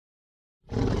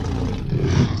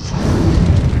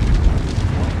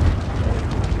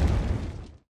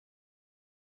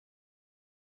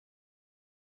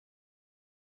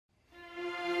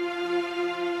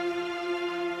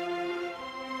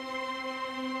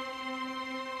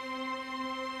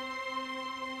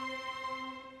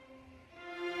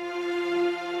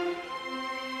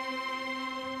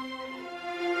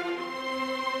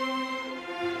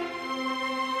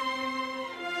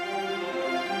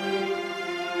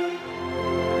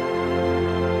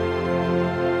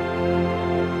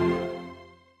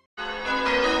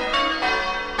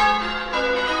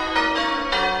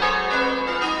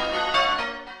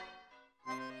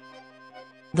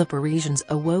The Parisians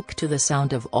awoke to the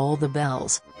sound of all the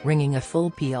bells, ringing a full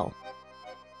peal.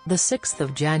 The 6th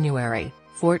of January,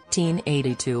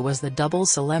 1482 was the double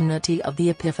solemnity of the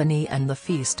Epiphany and the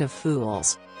Feast of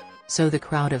Fools. So the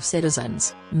crowd of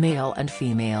citizens, male and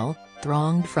female,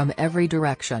 thronged from every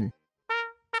direction.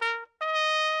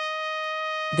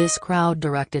 This crowd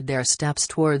directed their steps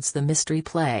towards the mystery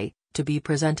play, to be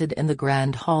presented in the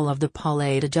grand hall of the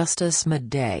Palais de Justice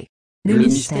midday. Le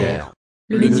mystère.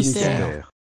 Le mystère.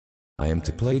 I am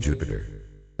to play Jupiter.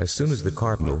 As soon as the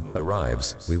cardinal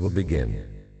arrives, we will begin.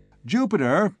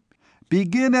 Jupiter,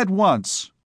 begin at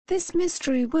once. This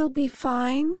mystery will be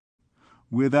fine.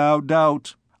 Without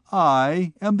doubt.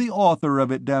 I am the author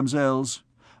of it, damsels.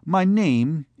 My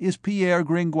name is Pierre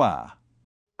Gringoire.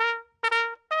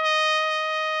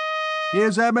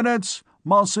 His Eminence,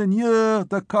 Monseigneur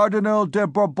the Cardinal de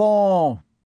Bourbon.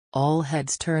 All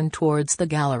heads turned towards the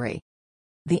gallery.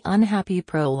 The unhappy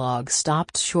prologue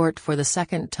stopped short for the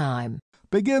second time.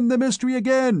 Begin the mystery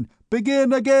again!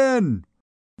 Begin again!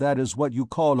 That is what you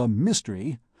call a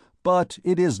mystery, but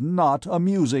it is not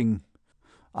amusing.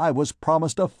 I was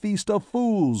promised a feast of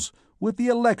fools, with the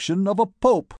election of a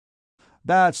pope.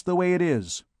 That's the way it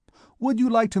is. Would you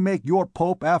like to make your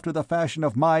pope after the fashion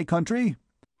of my country?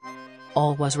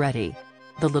 All was ready.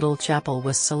 The little chapel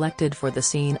was selected for the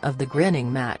scene of the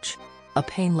grinning match. A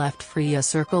pane left free a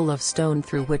circle of stone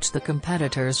through which the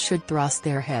competitors should thrust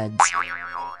their heads.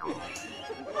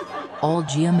 All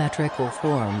geometrical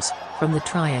forms, from the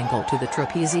triangle to the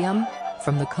trapezium,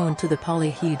 from the cone to the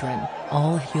polyhedron,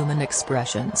 all human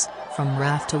expressions, from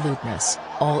wrath to lewdness,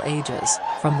 all ages,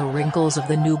 from the wrinkles of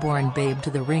the newborn babe to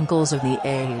the wrinkles of the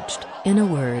aged, in a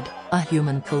word, a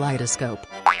human kaleidoscope.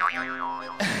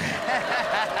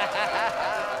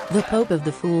 The Pope of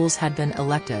the Fools had been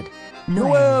elected.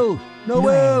 Noel!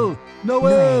 Noel!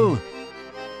 Noel!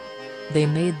 They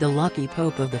made the lucky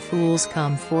Pope of the Fools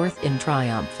come forth in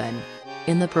triumph, and,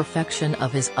 in the perfection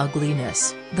of his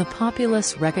ugliness, the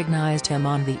populace recognized him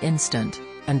on the instant,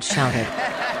 and shouted,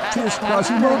 "'Tis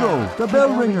Quasimodo, the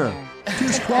bell ringer!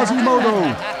 'Tis Quasimodo,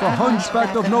 the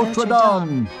hunchback of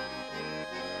Notre-Dame!"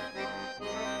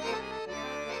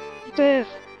 Death,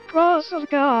 cross of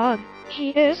God,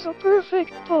 he is a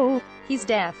perfect Pope. He's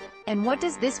deaf, and what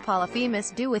does this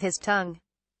Polyphemus do with his tongue?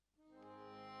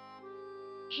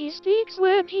 He speaks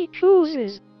when he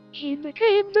chooses. He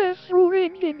became deaf through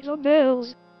ringing the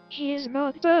bells. He is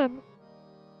not dumb.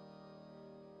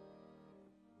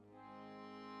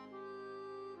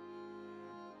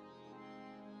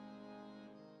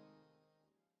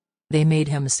 They made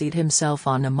him seat himself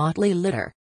on a motley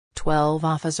litter. 12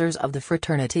 officers of the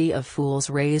Fraternity of Fools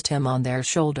raised him on their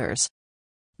shoulders.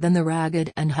 Then the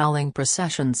ragged and howling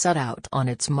procession set out on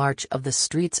its march of the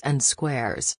streets and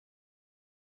squares.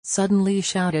 Suddenly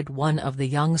shouted one of the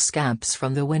young scamps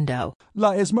from the window,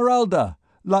 "La Esmeralda!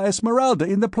 La Esmeralda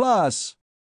in the Place!"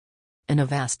 In a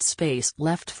vast space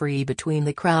left free between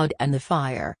the crowd and the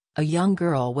fire, a young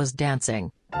girl was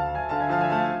dancing.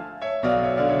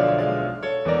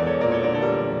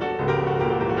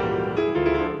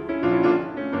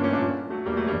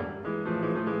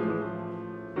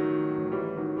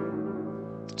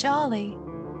 Jolly,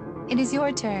 it is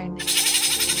your turn.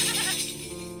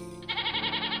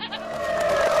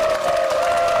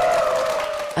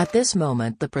 At this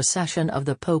moment the procession of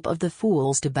the Pope of the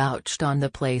Fools debouched on the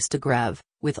Place de Grève,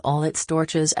 with all its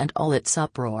torches and all its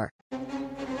uproar.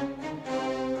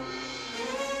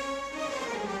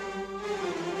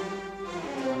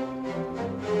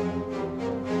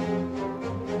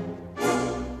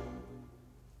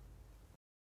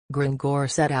 Gringoire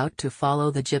set out to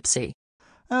follow the gypsy.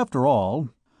 After all,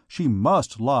 she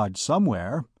must lodge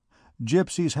somewhere.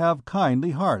 Gypsies have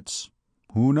kindly hearts.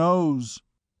 Who knows?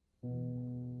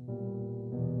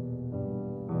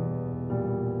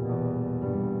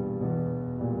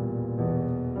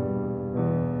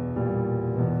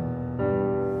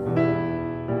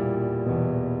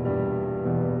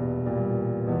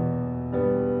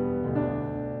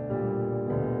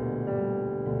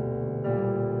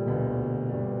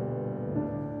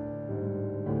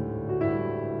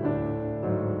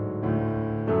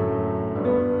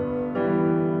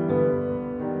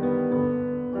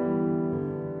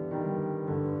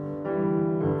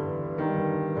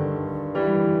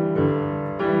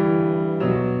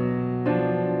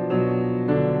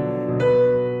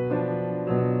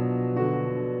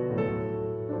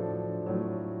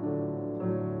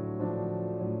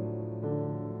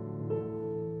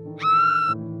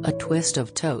 A twist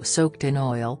of tow soaked in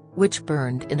oil, which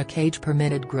burned in a cage,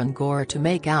 permitted Gringoire to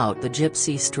make out the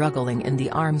gypsy struggling in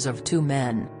the arms of 2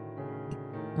 men.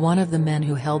 One of the men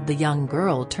who held the young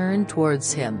girl turned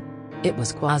towards him. It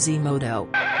was Quasimodo.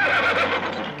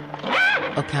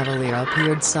 A cavalier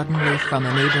appeared suddenly from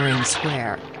a neighboring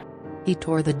square. He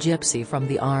tore the gypsy from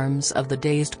the arms of the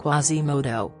dazed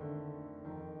Quasimodo.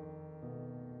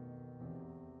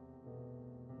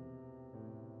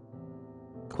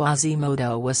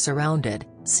 Quasimodo was surrounded,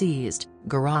 seized,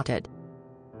 garroted.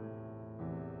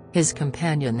 His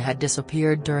companion had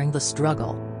disappeared during the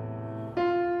struggle.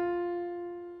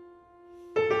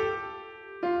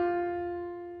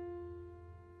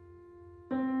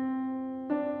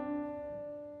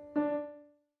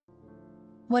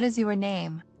 What is your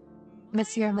name,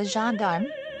 Monsieur le Gendarme?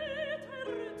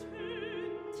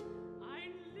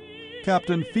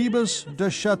 Captain Phoebus de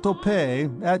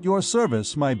Chateaupay, at your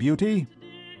service, my beauty.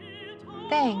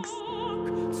 Thanks.